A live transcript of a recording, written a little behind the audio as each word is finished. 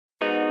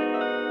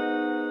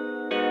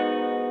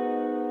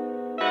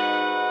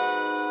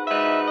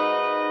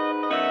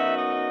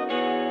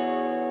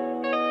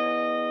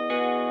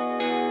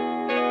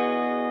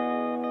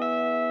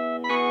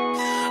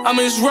I'm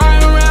just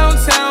riding around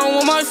town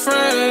with my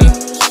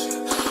friends.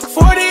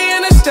 40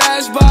 in a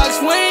stash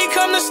box, we ain't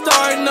come to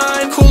start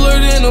none. Cooler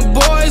than the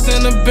boys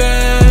in the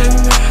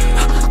band.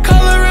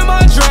 Color in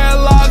my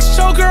dreadlocks,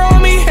 choker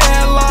on me,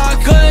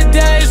 headlock. Good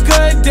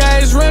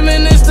days,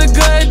 reminisce the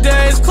good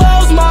days.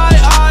 Close my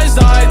eyes,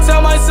 I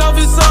tell myself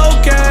it's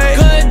okay.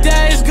 Good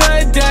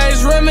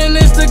days,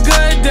 reminisce the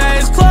good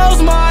days.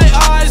 Close my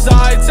eyes,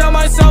 I tell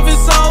myself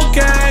it's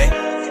okay.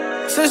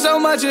 There's so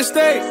much at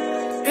stake,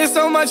 it's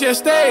so much at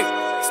stake.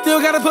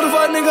 Still gotta put a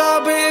fuck nigga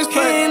up in his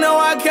place. He ain't know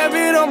I kept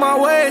it on my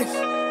waist.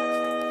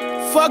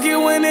 Fuck it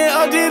when it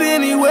up did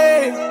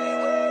anyway.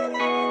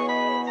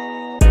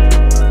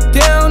 They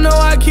don't know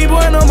I keep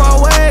one on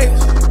my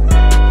waist.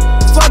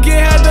 Fuck it,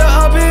 had to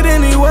up it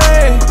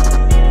anyway.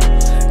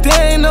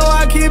 They ain't know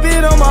I keep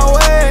it on my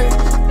waist.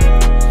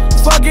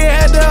 Fuck it,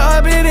 had to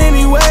up it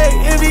anyway.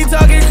 If he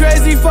talking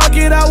crazy, fuck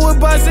it, I would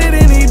bust it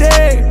any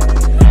day.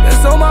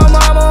 That's on my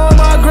mama, on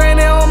my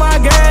granny, on my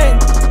gang.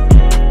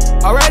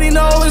 Already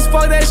know it's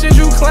fuck that shit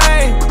you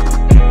claim.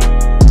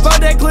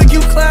 Fuck that click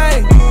you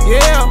claim,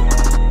 yeah.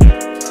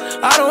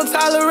 I don't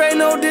tolerate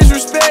no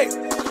disrespect.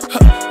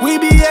 We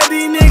be at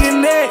these niggas'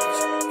 necks,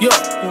 yo.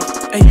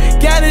 Ay,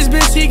 got this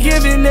bitch, she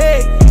giving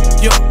neck,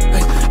 yo.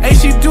 Ay,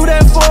 she do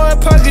that for a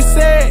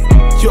Percocet,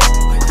 yo.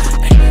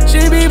 Ay,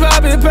 she be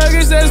popping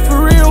Percocets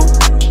for real,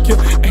 yo.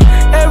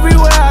 Ay,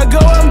 everywhere I go,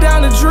 I'm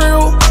down to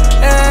drill.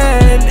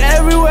 And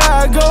everywhere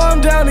I go,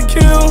 I'm down to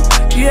kill,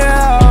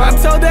 yeah. I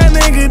told that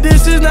nigga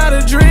this is not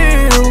a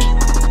drill.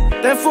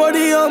 That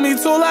 40 on me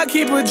tool, I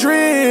keep a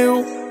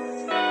drill.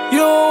 You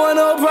don't want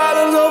no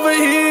problems over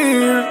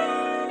here.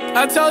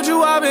 I told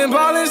you I've been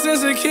ballin'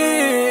 since a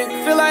kid.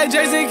 Feel like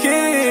Jason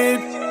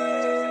Kidd.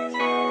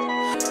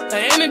 At the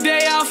end of the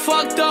day, I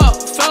fucked up.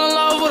 Fell in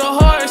love with a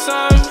horse,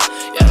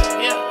 yeah.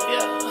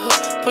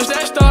 Push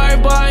that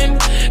start button.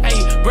 Hey,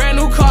 brand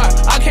new car.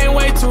 I can't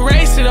wait to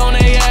race it on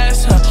they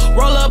ass.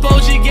 Roll up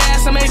OG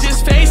gas, I may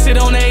just face it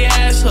on they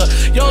ass.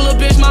 Yo, lil'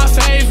 bitch, my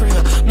favorite.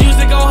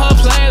 Music on her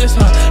playlist.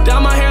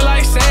 Down my hair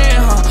like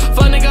sand.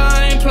 Fun nigga,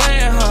 I ain't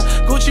playing.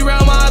 Gucci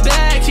round my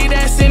back. She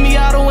that send me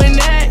out to win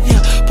that.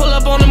 Yeah. Pull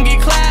up on them,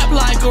 get clapped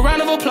like a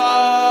round of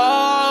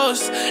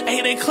applause.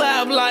 Hey, they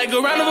clap like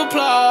a round of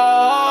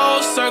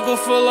applause. Circle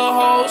full of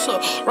hoes.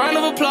 Round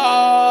of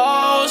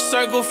applause.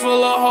 Circle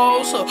full of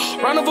hoes.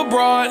 Round of a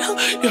broad.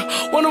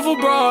 Yeah, wonderful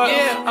broad.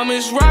 Yeah, I'm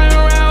just riding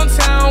around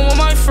town with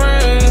my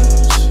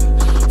friends.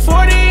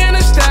 40 in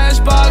a stash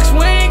box,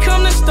 we ain't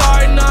come to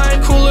start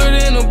none. Cooler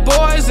than the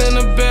boys in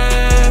the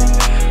band.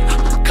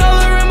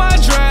 Color in my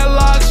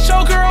dreadlocks,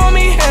 choker on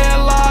me,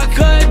 headlock.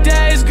 Good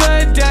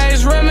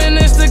days,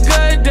 reminisce the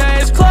good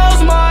days.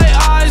 Close my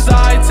eyes,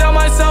 I tell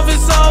myself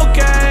it's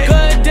okay.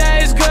 Good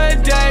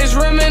days,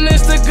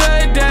 reminisce the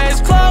good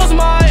days. Close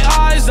my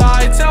eyes,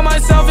 I tell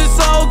myself it's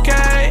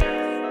okay.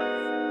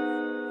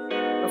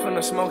 I'm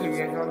finna smoke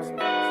again, hold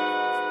on.